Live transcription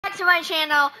back to my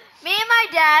channel. Me and my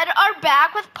dad are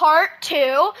back with part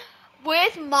 2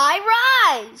 with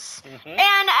my rise.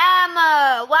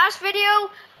 And last video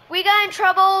we got in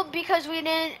trouble because we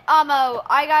didn't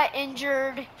I got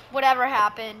injured, whatever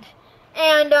happened.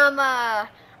 And I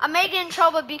may get in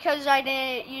trouble because I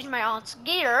didn't use my aunt's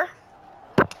gear.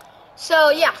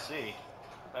 So yeah. Let's see.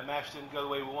 That match didn't go the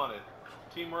way we wanted.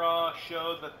 Team Raw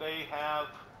showed that they have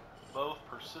both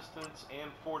persistence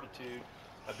and fortitude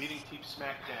of beating Team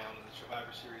SmackDown in the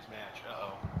Survivor Series match.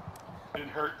 Didn't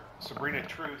hurt. Sabrina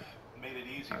Truth made it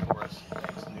easy for us.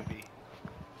 Thanks, newbie.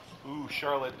 Ooh,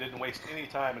 Charlotte didn't waste any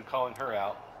time in calling her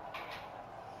out.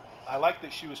 I like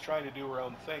that she was trying to do her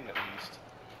own thing at least.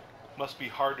 Must be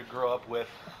hard to grow up with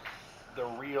the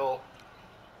real...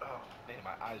 Oh, man,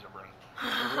 my eyes are burning.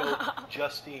 The real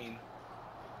Justine,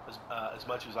 as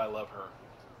much as I love her.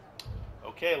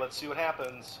 Okay, let's see what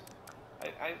happens.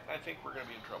 I think we're going to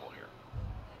be in trouble here.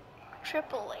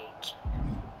 Triple H.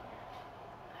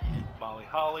 Molly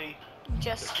Holly.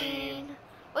 Justine.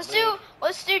 Let's do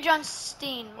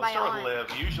Justine, my aunt. Let's start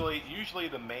with Liv. Usually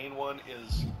the main one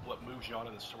is what moves you on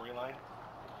in the storyline.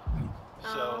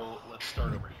 So let's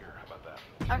start over here. How about that?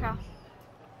 Okay.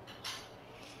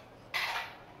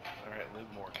 All right, Liv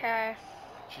Morgan. Okay.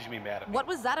 She's gonna be mad at me. What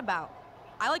was that about?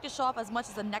 I like to show off as much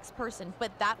as the next person,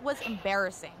 but that was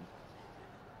embarrassing.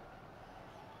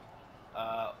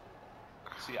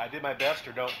 See, I did my best,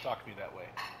 or don't talk to me that way.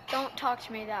 Don't talk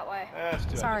to me that way. Let's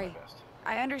do Sorry. I did my best.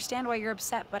 I understand why you're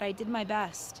upset, but I did my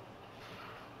best.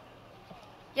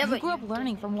 Yeah, You but grew up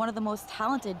learning from one of the most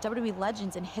talented WWE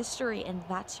legends in history, and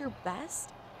that's your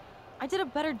best? I did a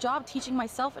better job teaching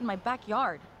myself in my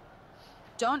backyard.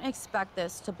 Don't expect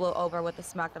this to blow over with the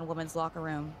SmackDown Women's locker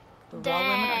room. The Raw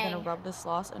women are gonna rub this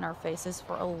loss in our faces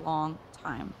for a long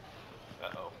time.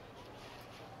 Uh-oh.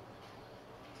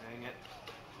 Dang it.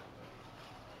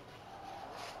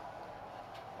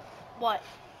 What?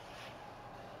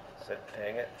 Said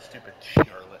dang it. Stupid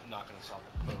Charlotte knocking us off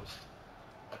the post.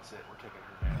 That's it. We're taking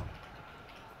her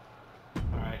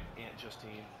down. Alright, Aunt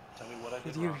Justine, tell me what I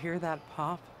did Did you wrong. hear that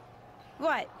pop?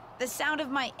 What? The sound of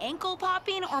my ankle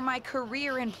popping or my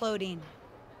career imploding?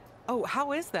 Oh,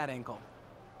 how is that ankle?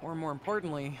 Or more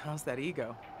importantly, how's that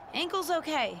ego? Ankle's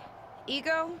okay.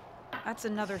 Ego? That's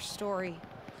another story.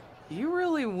 You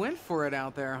really went for it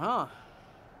out there, huh?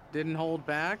 Didn't hold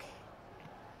back?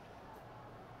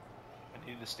 I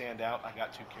needed to stand out. I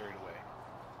got too carried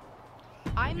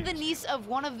away. I'm the niece of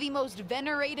one of the most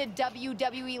venerated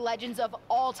WWE legends of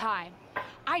all time.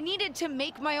 I needed to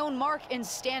make my own mark and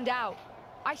stand out.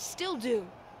 I still do.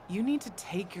 You need to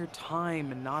take your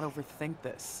time and not overthink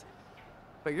this.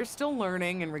 But you're still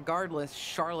learning, and regardless,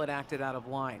 Charlotte acted out of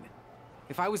line.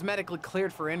 If I was medically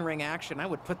cleared for in-ring action, I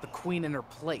would put the Queen in her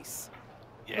place.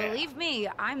 Yeah. Believe me,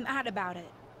 I'm mad about it.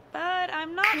 But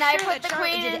I'm not Can I sure put that the Charlotte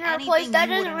queen did in her anything place? That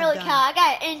you doesn't wouldn't really have count. done.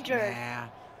 I got injured. Nah.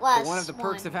 Last But one of the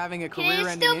perks one. of having a Can it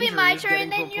career-ending still be injury my is turn,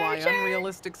 getting to then your apply turn?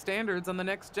 unrealistic standards on the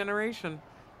next generation.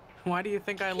 Why do you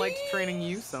think I liked training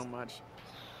you so much?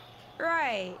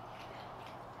 Right.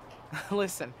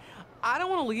 Listen, I don't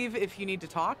want to leave if you need to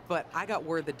talk, but I got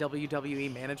word that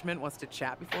WWE management wants to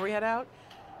chat before we head out.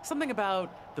 Something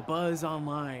about the buzz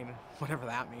online, whatever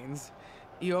that means.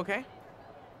 You okay?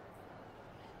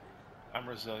 I'm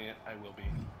resilient. I will be.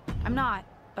 I'm not,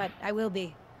 but I will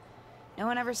be. No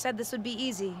one ever said this would be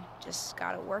easy. Just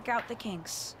gotta work out the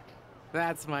kinks.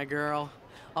 That's my girl.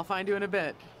 I'll find you in a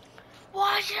bit.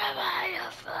 Watch out,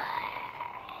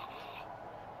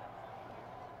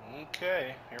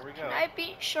 Okay, here we go. Can I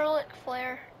beat Charlotte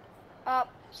Flair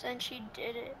up since she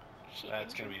did it?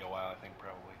 That's going to be a while, I think,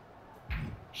 probably.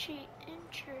 She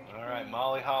injured All right, me.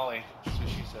 Molly Holly. That's what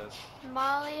she says.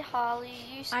 Molly Holly,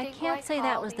 you I stink can't like say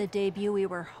that was Holly. the debut we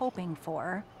were hoping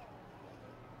for.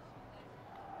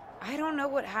 I don't know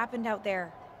what happened out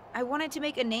there. I wanted to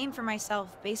make a name for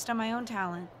myself based on my own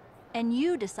talent. And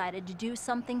you decided to do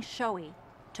something showy.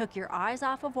 Took your eyes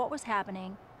off of what was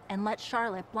happening and let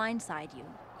Charlotte blindside you.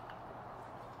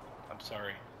 I'm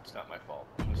sorry. It's not my fault.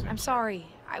 I'm sorry.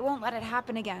 I won't let it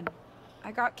happen again.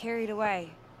 I got carried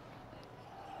away.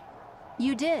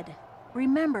 You did.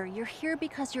 Remember, you're here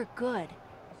because you're good.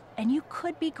 And you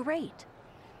could be great.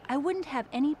 I wouldn't have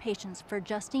any patience for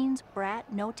Justine's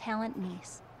brat, no-talent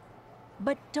niece.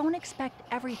 But don't expect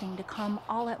everything to come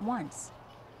all at once.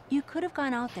 You could have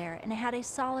gone out there and had a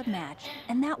solid match,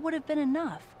 and that would have been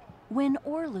enough, win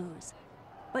or lose.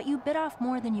 But you bit off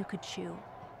more than you could chew.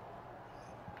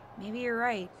 Maybe you're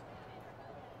right.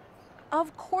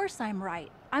 Of course I'm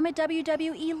right. I'm a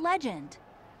WWE legend.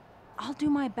 I'll do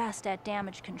my best at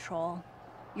damage control.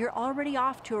 You're already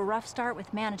off to a rough start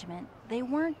with management. They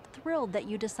weren't thrilled that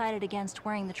you decided against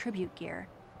wearing the tribute gear.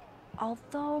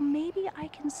 Although maybe I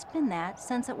can spin that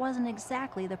since it wasn't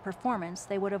exactly the performance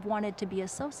they would have wanted to be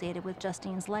associated with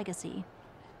Justine's legacy.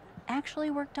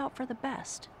 Actually worked out for the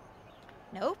best.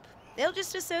 Nope. They'll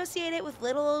just associate it with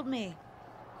little old me.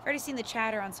 Already seen the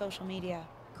chatter on social media.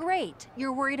 Great.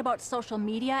 You're worried about social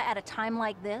media at a time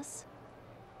like this?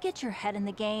 Get your head in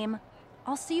the game.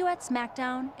 I'll see you at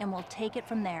SmackDown, and we'll take it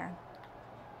from there.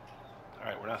 All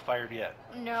right, we're not fired yet.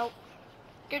 Nope.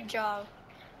 Good job.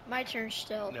 My turn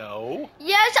still. No.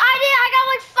 Yes, I did. I got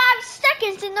like 5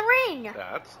 seconds in the ring.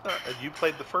 That's not. You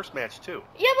played the first match too.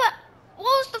 Yeah, but what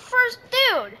was the first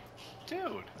dude?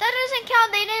 Dude. That doesn't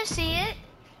count. They didn't see it.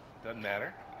 Doesn't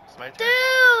matter. It's my turn.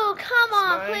 Dude, come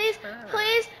on, my please, turn.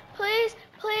 please, please,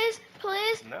 please,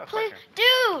 please, No, it's please, my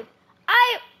turn. dude.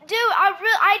 I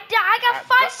got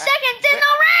 5 seconds in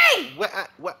the ring.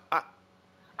 What? I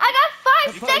got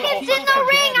 5 The seconds people in the forget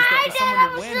ring. is that I for did. someone I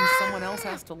to was win, not. someone else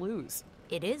has to lose.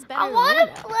 It is better I to want win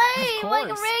to though. play Of like a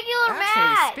course. regular Actually,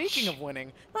 match. speaking of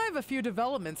winning, I have a few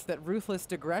developments that Ruthless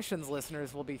Digressions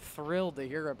listeners will be thrilled to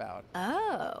hear about.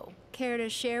 Oh, care to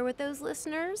share with those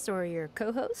listeners or your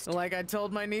co-host? Like I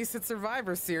told my niece at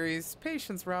Survivor Series,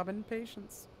 patience, Robin,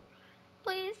 patience.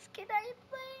 Please, can I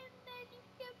play and then you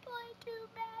can play 2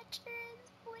 matches,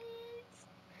 please?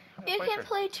 It's You my can turn.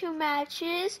 play 2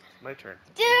 matches. My turn.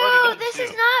 You've already Dude, done this 2.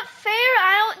 is not fair.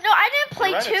 I didn't play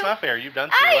You're right, 2. It's not fair. You've done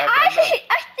 2. I I've done none.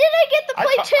 didn't get to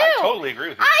play 2. I totally agree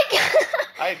with you.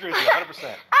 I agree with you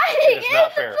 100%. I It didn't is get not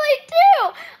to fair. play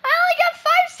 2. I only got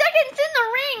 5 seconds in the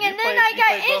ring, and then I got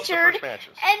you played both the injured. first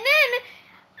matches. And then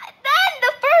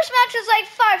the first match was like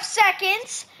 5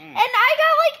 seconds, and I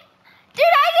got like, dude,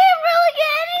 I didn't really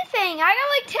get anything. I got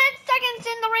like 10 seconds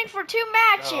in the ring for 2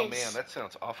 matches. Oh man, that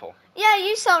sounds awful. Yeah,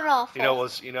 you sound awful. You know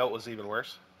what was even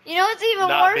worse? You know what's even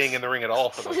Not worse? being in the ring at all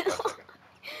for those 5 seconds.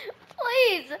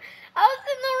 Please, I was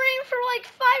in the ring for like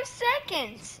 5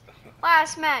 seconds.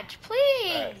 Last match,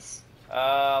 please.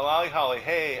 Lolly Holly,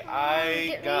 hey, I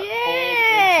Give got me pulled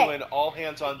it. into an all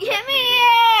hands on deck Give me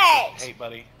meeting. it. Hey,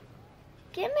 buddy.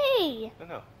 Give me.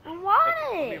 No. I want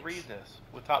Let me it. read this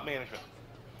with top management.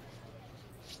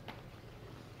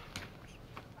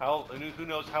 Who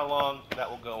knows how long that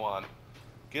will go on?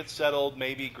 Get settled,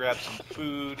 maybe grab some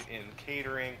food and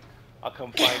catering. I'll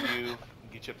come find you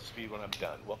and get you up to speed when I'm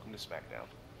done. Welcome to SmackDown.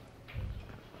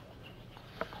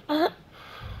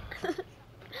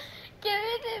 Give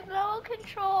me the remote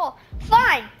control.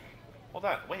 Fine. Hold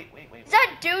on. Wait. Is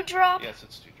that Dewdrop? Yes,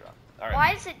 it's Dewdrop. All right.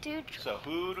 Why is it Dewdrop? So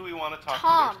who do we want to talk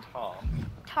Tom. to? There's Tom.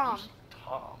 Tom. Who's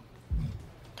Tom.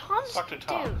 Tom's Talk to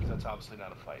Tom, dude. because that's obviously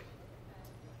not a fight.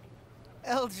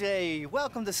 LJ,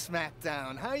 welcome to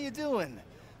SmackDown. How you doing?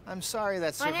 I'm sorry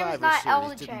that My name's Survivor not Series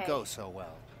LJ. didn't go so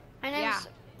well. My Yeah, name's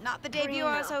not the debut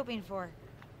I was Karina. hoping for.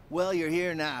 Well, you're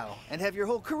here now and have your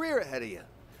whole career ahead of you.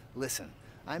 Listen,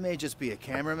 I may just be a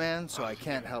cameraman, so I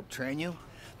can't help train you,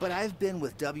 but I've been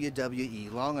with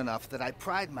WWE long enough that I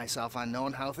pride myself on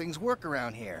knowing how things work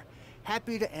around here.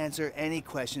 Happy to answer any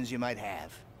questions you might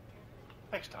have.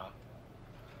 Thanks, Tom.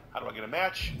 How do I get a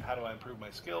match? How do I improve my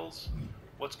skills?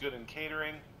 What's good in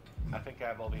catering? I think I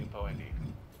have all the info I need.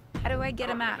 How do I get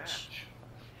How a do I match?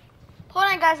 Hold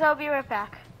on, guys. I'll be right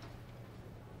back.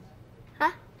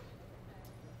 Huh?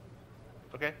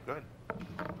 Okay, go ahead.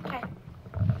 Okay.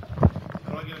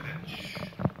 How do I get a match?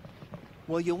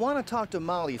 Well, you want to talk to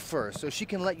Molly first so she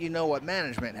can let you know what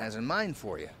management has in mind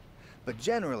for you. But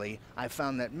generally, I've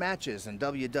found that matches in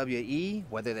WWE,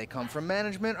 whether they come from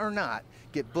management or not,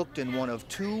 get booked in one of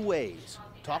 2 ways.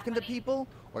 Talking to people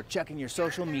or checking your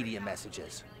social media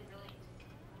messages.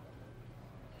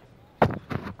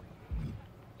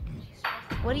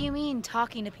 What do you mean,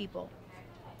 talking to people?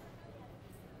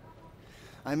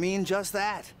 I mean just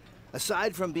that.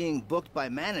 Aside from being booked by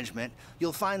management,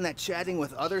 you'll find that chatting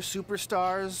with other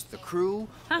superstars, the crew,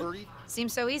 or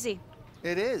Seems so easy.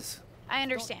 it is. I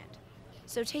understand.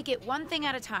 So take it one thing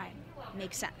at a time.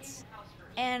 Makes sense.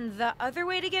 And the other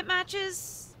way to get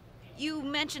matches? You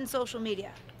mentioned social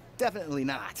media. Definitely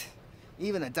not.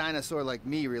 Even a dinosaur like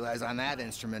me relies on that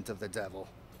instrument of the devil.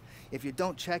 If you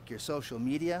don't check your social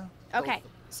media... Okay,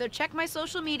 so check my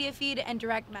social media feed and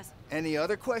direct message. Any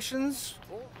other questions?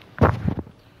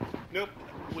 Nope.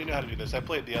 We know how to do this. I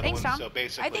played the other Thanks, one, Tom. so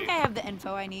basically... I think I have the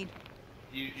info I need.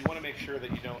 You want to make sure that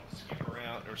you don't skip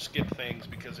around or skip things,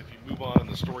 because if you move on in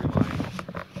the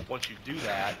storyline, once you do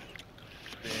that,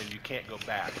 then you can't go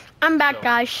back. I'm back, So-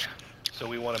 guys. So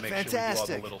we want to make sure we do all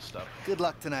Fantastic. the little stuff. Good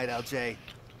luck tonight, LJ.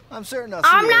 I'm certain I'll see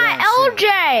I'm you not around soon.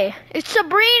 LJ. It's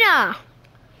Sabrina.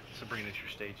 Sabrina's your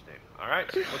stage name. All right,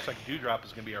 so it looks like Dewdrop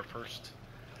is going to be our first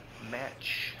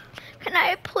match. Can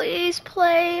I please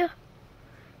play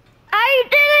I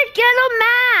didn't get a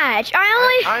match.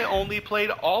 I only played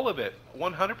all of it,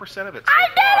 100% of it. So I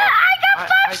did it. I got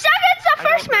 5 seconds the I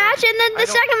don't first match, and then the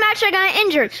second match I got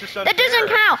injured. It's just That unfair. doesn't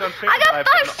count. It's unfair I that got I've 5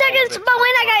 done all of seconds, it but so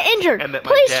when I far, got injured. and that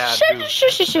my Please, dad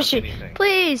shush. anything.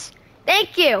 Please.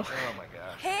 Thank you. Oh my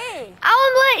gosh. Hey!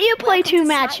 I'll let you play welcome 2 to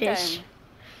matches. SmackDown.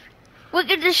 Look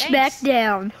at the Thanks.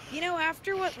 SmackDown. You know,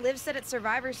 after what Liv said at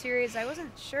Survivor Series, I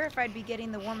wasn't sure if I'd be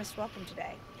getting the warmest welcome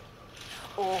today.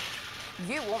 Oh,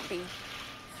 you won't be.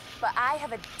 But I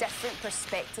have a different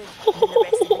perspective than the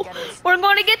rest of the girls. We're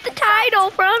going to get the title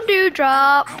from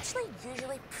Dewdrop. Actually,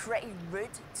 usually pretty rude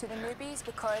to the newbies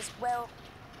because, well,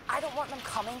 I don't want them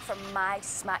coming from my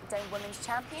SmackDown Women's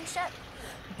Championship.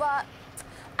 But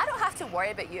I don't have to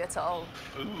worry about you at all.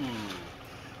 Ooh,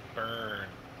 burn.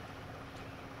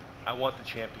 I want the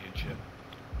championship,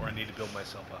 or I need to build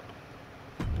myself up.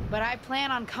 But I plan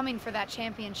on coming for that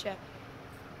championship.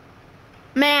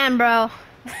 Man, bro.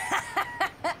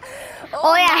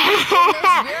 Oh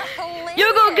yeah. goodness,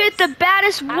 You're going to get the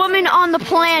baddest woman on the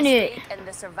planet. In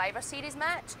the Survivor Series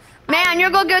match, Man, you're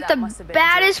going to get the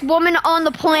baddest woman on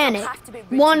the planet.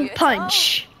 One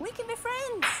punch. We can be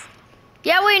friends.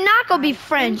 Yeah, we're not going to be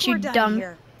friends, you We're done dumb.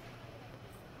 here.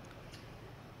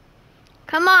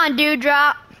 Come on,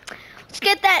 Dewdrop. Let's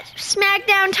get that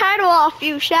SmackDown title off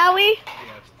you, shall we? Yeah,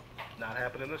 it's not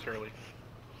happening this early.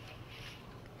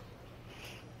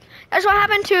 That's what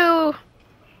happened to...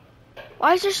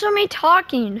 Why is there so many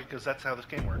talking? Because that's how this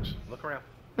game works. Look around.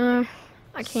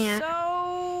 I can't. So,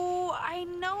 I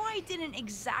know I didn't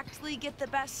exactly get the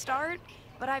best start,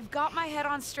 but I've got my head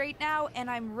on straight now, and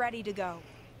I'm ready to go.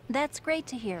 That's great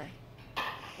to hear.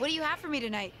 What do you have for me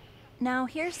tonight? Now,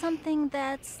 here's something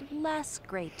that's less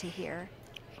great to hear.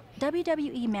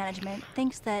 WWE management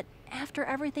thinks that after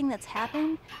everything that's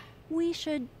happened, we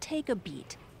should take a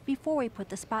beat before we put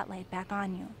the spotlight back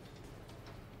on you.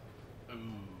 Ooh.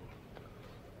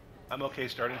 I'm okay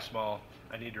starting small.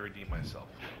 I need to redeem myself.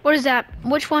 What is that?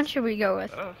 Which one should we go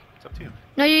with? Oh, it's up to you.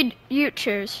 No, you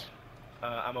choose.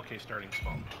 I'm okay starting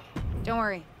small. Don't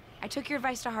worry. I took your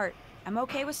advice to heart. I'm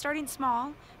okay with starting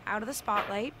small, out of the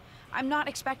spotlight. I'm not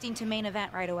expecting to main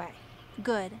event right away.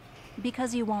 Good,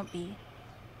 because you won't be.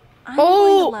 I'm Oh!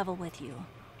 going to level with you.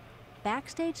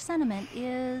 Backstage sentiment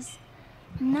is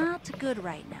not good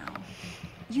right now.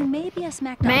 You may be a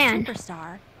SmackDown Man.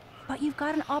 superstar, but you've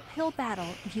got an uphill battle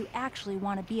if you actually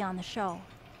want to be on the show.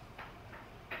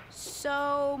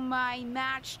 So, my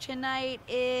match tonight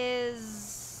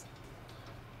is...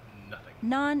 Nothing.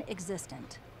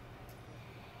 Non-existent.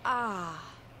 Ah.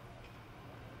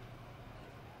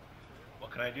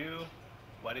 What can I do?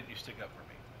 Why didn't you stick up for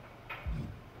me?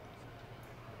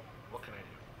 What can I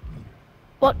do?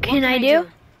 What can I do?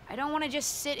 I don't want to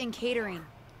just sit in catering.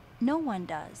 No one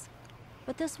does.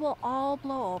 But this will all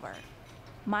blow over.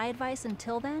 My advice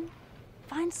until then,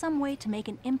 find some way to make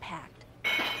an impact.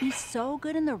 Be so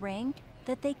good in the ring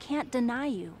that they can't deny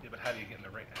you. Yeah, but how do you get in the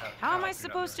ring? How am if I you're not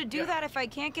supposed to there? do Yeah. that if I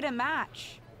can't get a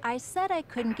match? I said I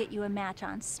couldn't get you a match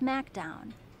on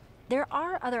SmackDown. There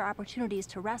are other opportunities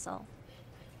to wrestle.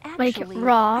 Like Actually,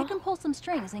 Raw? I can pull some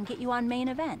strings and get you on main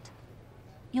event.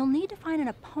 You'll need to find an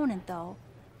opponent, though.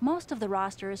 Most of the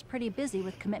roster is pretty busy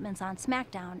with commitments on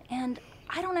SmackDown, and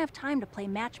I don't have time to play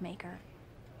matchmaker.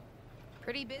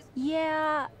 Pretty busy.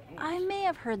 Yeah, I may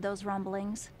have heard those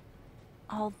rumblings.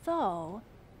 Although,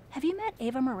 have you met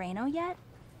Ava Moreno yet?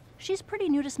 She's pretty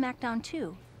new to SmackDown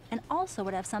too, and also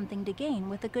would have something to gain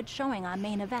with a good showing on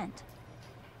main event.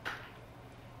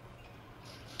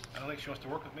 I don't think she wants to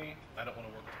work with me. I don't want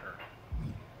to work with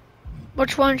her.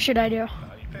 Which one should I do? You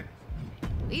pick.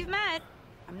 We've met.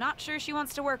 I'm not sure she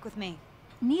wants to work with me.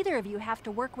 Neither of you have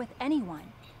to work with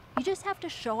anyone. You just have to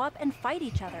show up and fight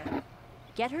each other.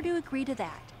 Get her to agree to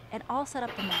that, and I'll set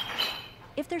up the match.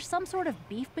 If there's some sort of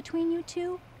beef between you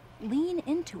two, lean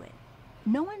into it.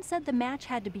 No one said the match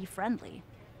had to be friendly.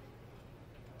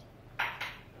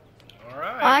 All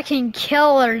right. I can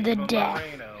kill her to Eva death.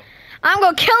 Moreno I'm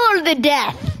gonna kill her to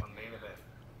death. on main event.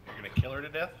 You're gonna kill her to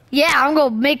death? Yeah, I'm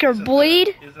gonna make her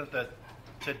bleed. Isn't the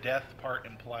to death part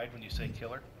implied when you say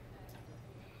killer?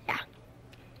 Yeah.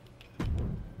 All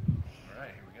right,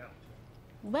 here we go.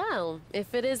 Well,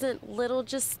 if it isn't little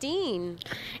Justine.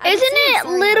 Isn't it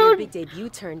little big debut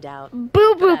turned out? Boo but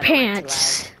I Boo don't like to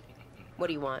Pants? lie. What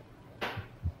do you want?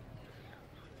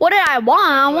 What did I want?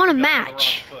 I Look, want a you got me on the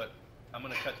match. wrong foot. I'm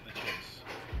gonna cut to the chase.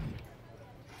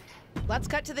 Let's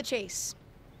cut to the chase.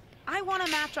 I want a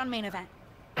match on main event.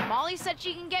 Molly said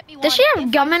she can get me one. Does she have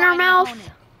if gum I in her find an mouth? opponent.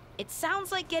 It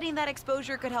sounds like getting that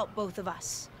exposure could help both of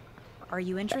us. Are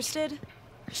you interested?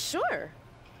 Sure.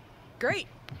 Great.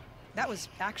 That was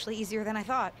actually easier than I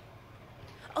thought.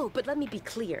 Oh, but let me be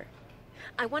clear.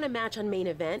 I want a match on main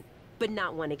event, but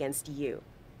not one against you.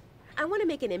 I want to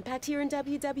make an impact here in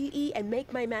WWE and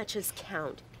make my matches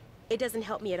count. It doesn't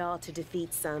help me at all to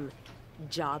defeat some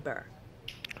jobber.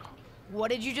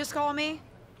 What did you just call me?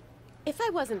 If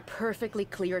I wasn't perfectly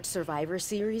clear at Survivor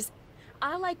Series,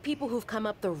 I like people who've come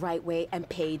up the right way and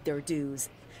paid their dues.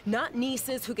 Not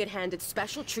nieces who get handed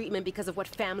special treatment because of what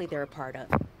family they're a part of.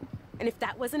 And if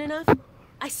that wasn't enough,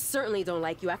 I certainly don't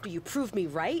like you after you proved me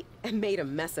right and made a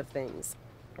mess of things.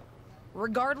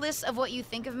 Regardless of what you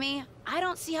think of me, I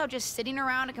don't see how just sitting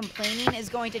around and complaining is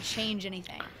going to change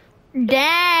anything. I know as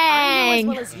Dang.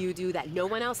 well as you do that no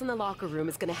one else in the locker room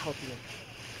is gonna help you.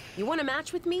 You want a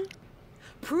match with me?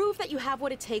 Prove that you have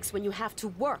what it takes when you have to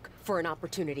work for an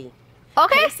opportunity.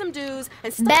 Okay. Pay some dues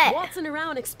and stop Bet. waltzing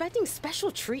around expecting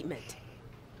special treatment.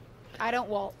 I don't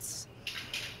waltz.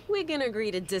 We can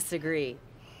agree to disagree,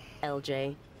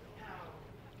 LJ.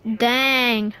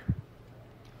 Dang.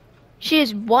 She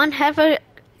is one heck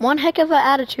of an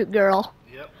attitude girl.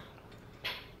 Yep.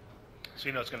 So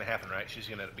you know what's going to happen, right? She's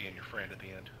going to be in your friend at the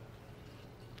end.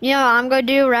 You know what I'm gonna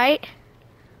do, right?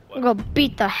 What? I'm gonna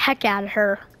beat the heck out of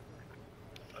her.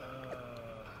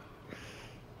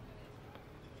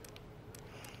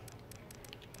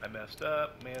 I messed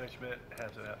up. Management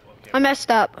has it. Okay. I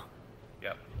messed up.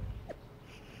 Yep.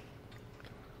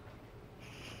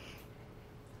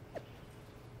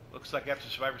 Looks like after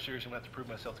Survivor Series, I'm going to have to prove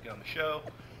myself to get on the show.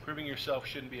 Proving yourself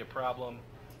shouldn't be a problem.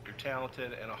 You're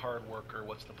talented and a hard worker.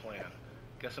 What's the plan?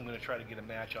 Guess I'm going to try to get a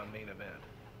match on main event.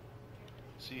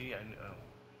 See, I know.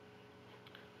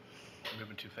 I'm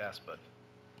moving too fast, bud.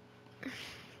 You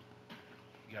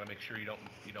got to make sure you don't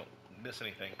miss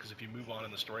anything, because if you move on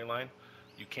in the storyline,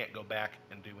 you can't go back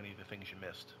and do any of the things you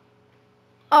missed.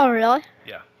 Oh, really?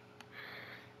 Yeah.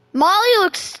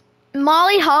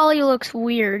 Molly Holly looks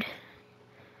weird.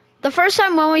 The first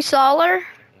time when we saw her,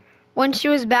 when she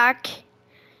was back,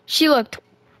 she looked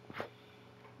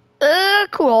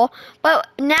cool. But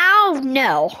now,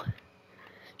 no.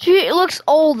 She looks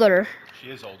older. She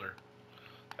is older.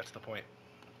 That's the point.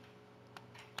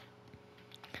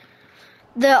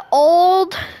 The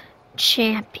old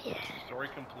champion. Story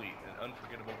complete. An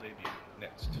unforgettable debut.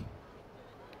 Next.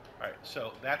 All right.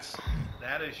 So that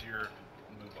is your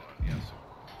move on. Yes.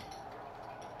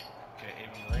 Okay.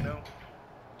 Ava Moreno.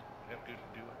 Yep.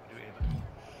 Do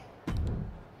Ava.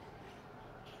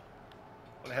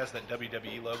 When it has that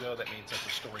WWE logo, that means that's a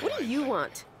storyline. What do you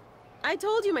want? I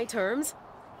told you my terms.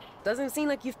 Doesn't seem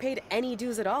like you've paid any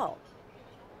dues at all.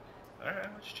 All right.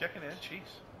 I'm just checking in. Jeez.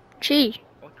 Gee,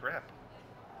 Holy crap.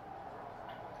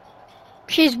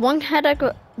 she's one heck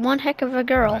of a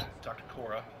girl. Right, talk to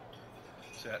Cora.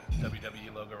 See that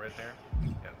WWE logo right there?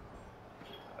 Yeah.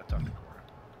 I talked to Cora.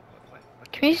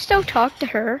 What? Can we still talk to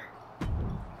her?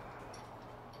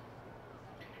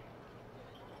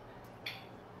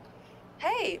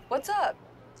 Hey, what's up?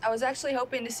 I was actually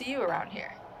hoping to see you around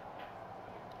here.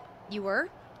 You were?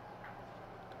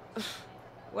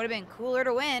 Would have been cooler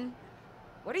to win.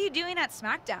 What are you doing at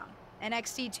SmackDown?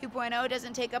 NXT 2.0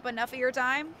 doesn't take up enough of your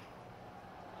time?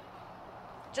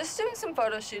 Just doing some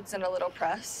photo shoots and a little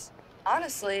press.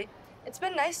 Honestly, it's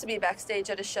been nice to be backstage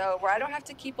at a show where I don't have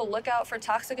to keep a lookout for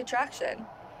toxic attraction.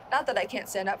 Not that I can't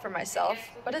stand up for myself,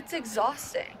 but it's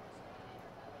exhausting.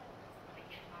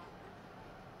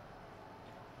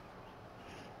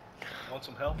 Want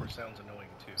some help or sounds annoying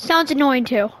too? Sounds annoying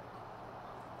too.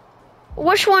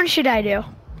 Which one should I do?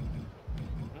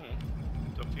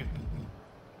 It's up to you.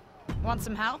 Want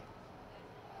some help?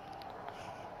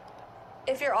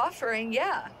 If you're offering,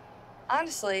 yeah.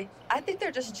 Honestly, I think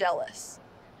they're just jealous.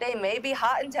 They may be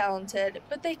hot and talented,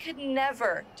 but they could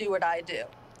never do what I do.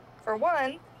 For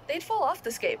one, they'd fall off the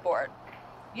skateboard.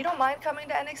 You don't mind coming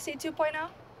to NXT 2.0?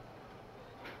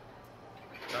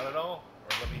 Not at all?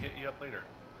 Or let me hit you up later?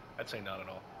 I'd say not at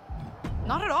all.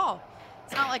 Not at all.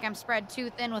 It's not like I'm spread too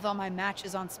thin with all my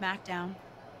matches on SmackDown.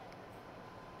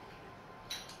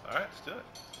 All right, let's do it.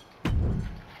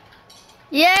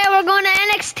 Yeah, we're going to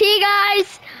NXT,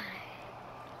 guys.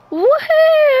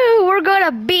 Woohoo! We're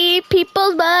gonna beat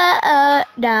people's butt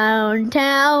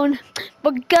downtown.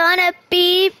 We're gonna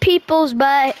beat people's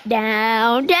butt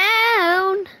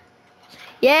downtown.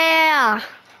 Yeah.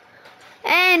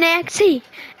 NXT,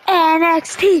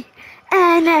 NXT,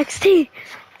 NXT,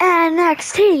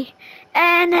 NXT,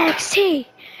 NXT,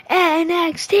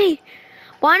 NXT.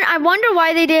 I wonder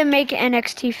why they didn't make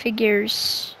NXT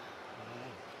figures.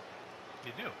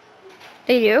 You do.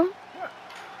 They do? Yeah.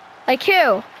 Like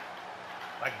who?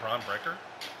 Like Braun Breaker,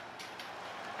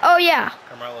 Oh yeah.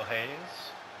 Carmelo Hayes.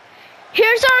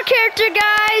 Here's our character,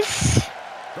 guys.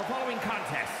 The following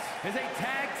contest is a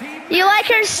tag team. You like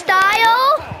her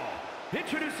style?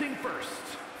 Introducing first,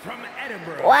 from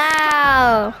Edinburgh.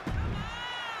 Wow.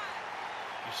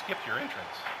 You skipped your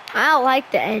entrance. I don't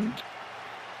like the end.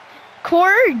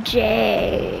 Corey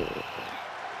J.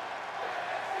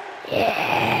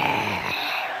 Yeah.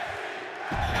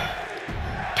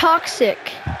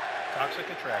 Toxic. Toxic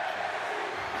Attraction.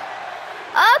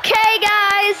 Okay,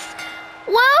 guys.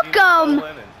 Welcome.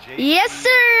 Yes,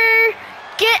 sir.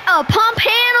 Get a pump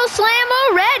handle slam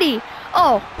already.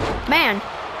 Oh, man.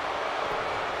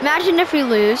 Imagine if we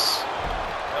lose.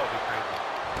 That would be crazy.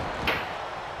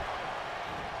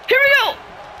 Here we go.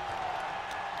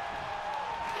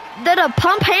 Did a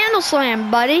pump handle slam,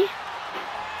 buddy.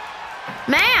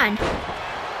 Man.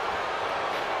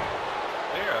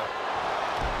 Yeah.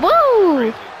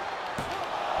 Woo.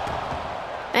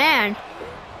 Man.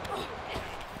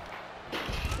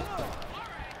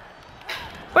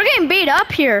 We're getting beat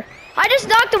up here. I just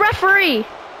knocked the referee.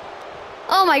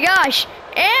 Oh my gosh.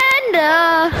 And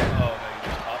Oh, no, you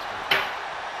just tossed her.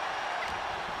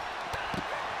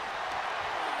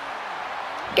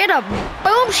 get a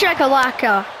boom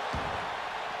shakalaka.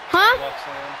 Huh?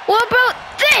 What about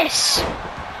this?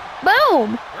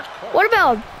 Boom. What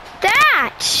about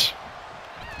that?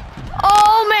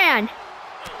 Oh man.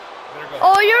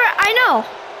 Oh, I know.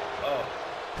 Oh.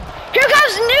 Here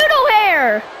comes Noodle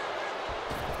Hair.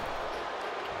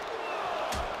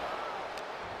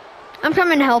 I'm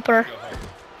coming to help her.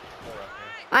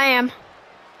 I am.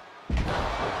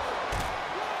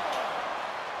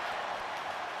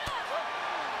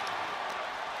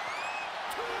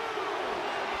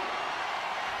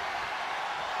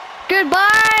 Goodbye.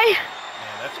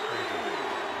 Man, that's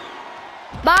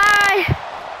crazy. Bye.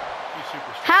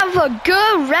 Have a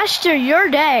good rest of your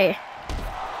day.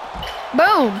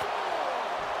 Boom.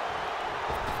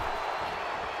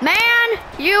 Man,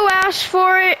 you asked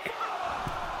for it.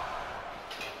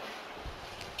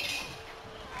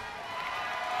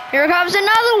 Here comes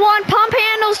another one. Pump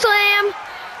handle slam.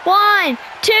 1,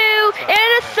 2, and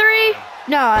a 3.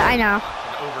 No, I know.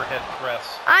 An overhead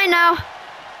press. I know.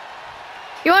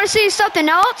 You want to see something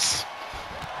else?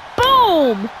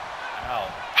 Boom. Ow.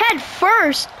 Head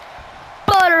first.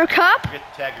 Buttercup. Forget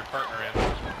to tag your partner in.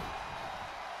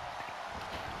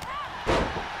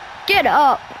 Get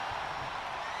up.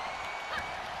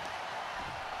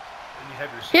 And you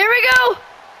have your Here we go.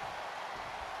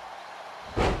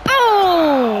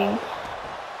 Boom.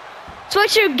 That's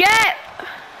what you get.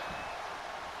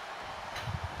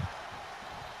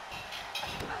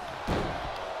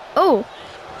 Oh.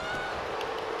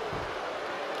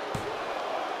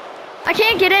 I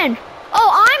can't get in.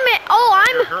 Oh,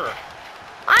 You're her.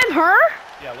 I'm her?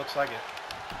 Yeah, looks like it.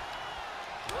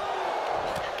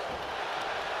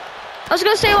 I was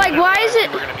gonna say, like, why is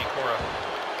it? We're gonna be Cora.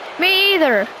 Me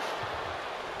either.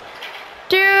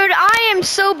 Dude, I am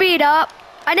so beat up.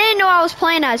 I didn't know I was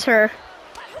playing as her.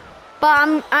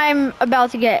 But I'm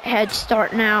about to get head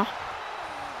start now.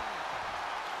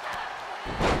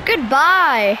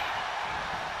 Goodbye.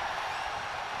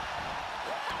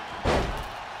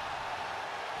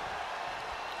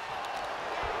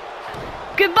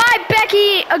 Goodbye,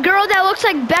 Becky, a girl that looks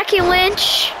like Becky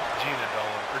Lynch. Gina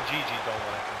Dolan, or Gigi Dolan,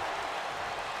 I think.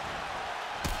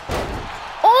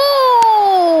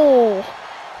 Oh!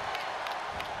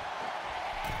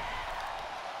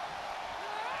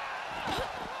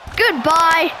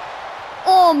 Goodbye.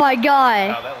 Oh my God.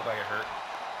 Wow, that looked like it hurt.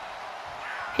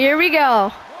 Here we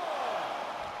go.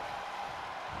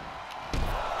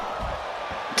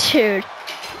 Dude.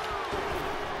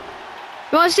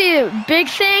 You want to see the big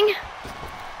thing?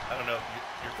 I don't know if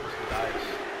you're first with eyes.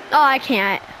 Oh, I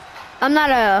can't. I'm not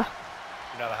a...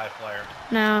 You're not a high flyer.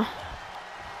 No.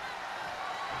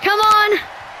 Come on.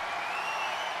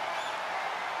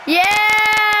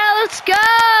 Yeah, let's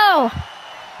go.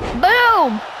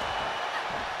 Boom.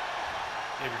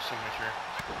 Give your signature.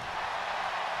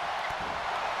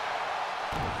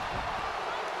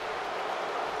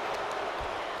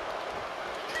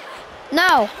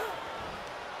 No.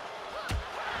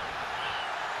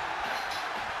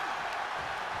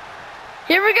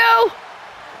 Here we go.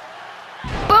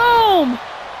 Boom.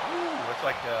 Ooh, it's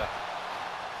like,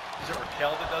 is it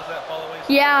Raquel that does that fall away?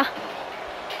 Yeah.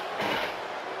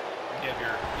 You have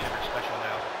your special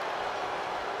now.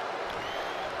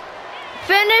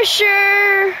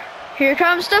 Finisher. Here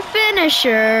comes the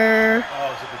finisher.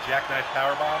 Oh, is it the jackknife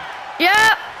powerbomb?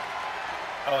 Yep.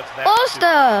 Oh, it's that.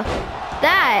 Also,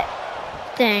 that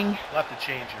thing. We'll have to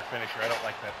change your finisher. I don't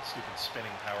like that stupid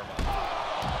spinning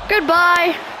powerbomb.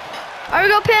 Goodbye. Are we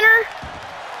go pinner?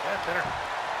 Yeah, pinner.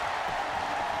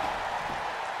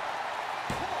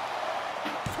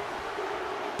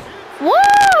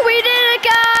 Woo! We did it,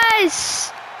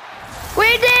 guys! We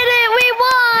did it! We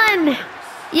won!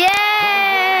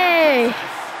 Yay!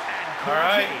 All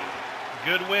right.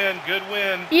 Good win, good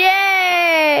win.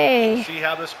 Yay! See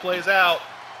how this plays out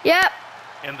Yep.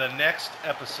 in the next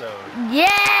episode. Yeah!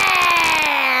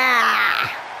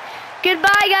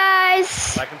 Goodbye,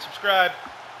 guys. Like and subscribe.